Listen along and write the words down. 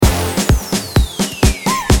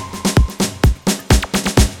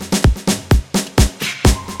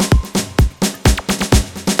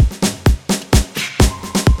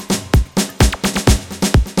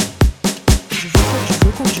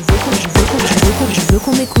Je veux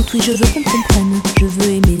qu'on m'écoute, oui je veux qu'on me comprenne. Je veux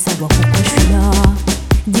aimer, savoir pourquoi je suis là.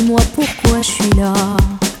 Dis-moi pourquoi je suis là.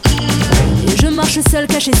 Et je marche seule,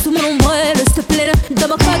 cachée sous mon ombrelle. S'il te plaît, ne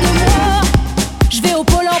moque pas de moi. Je vais au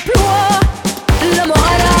pôle emploi, la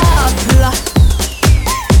morale à plat.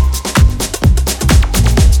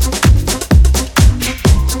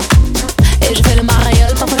 Et je fais le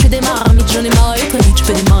mariole, parfois je démarre vite. J'en ai marre très vite, je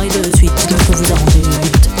peux démarrer de suite. Dites-moi ce que vous en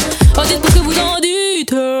dites. Oh, dites-moi ce que vous en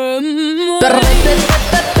dites.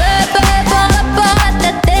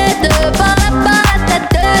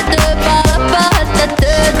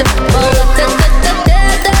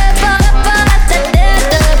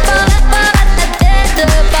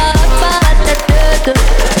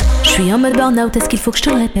 Je suis en mode burn-out, est-ce qu'il faut que je te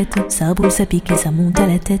le répète? Ça brûle, ça pique et ça monte à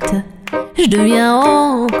la tête. Je deviens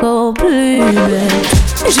encore plus bête.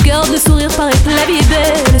 Je garde le sourire, paraît que la vie est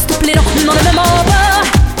belle. S'il te plaît, non, le même en bas.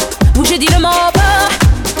 Où j'ai dit le mot bas.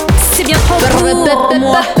 C'est bien trop pour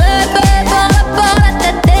moi.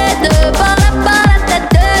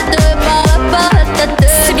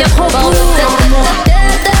 C'est bien trop pour moi.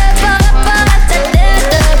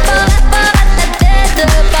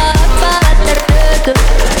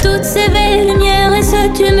 Toutes ces belles lumières et ce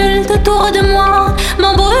tumulte autour de moi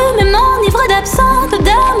m'embrume et m'enivre d'absence,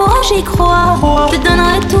 d'amour, j'y crois. Je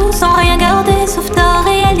donnerai tout sans rien garder sauf ta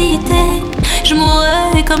réalité. Je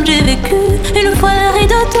mourrai comme j'ai vécu une fois le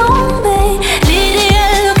rideau tombé.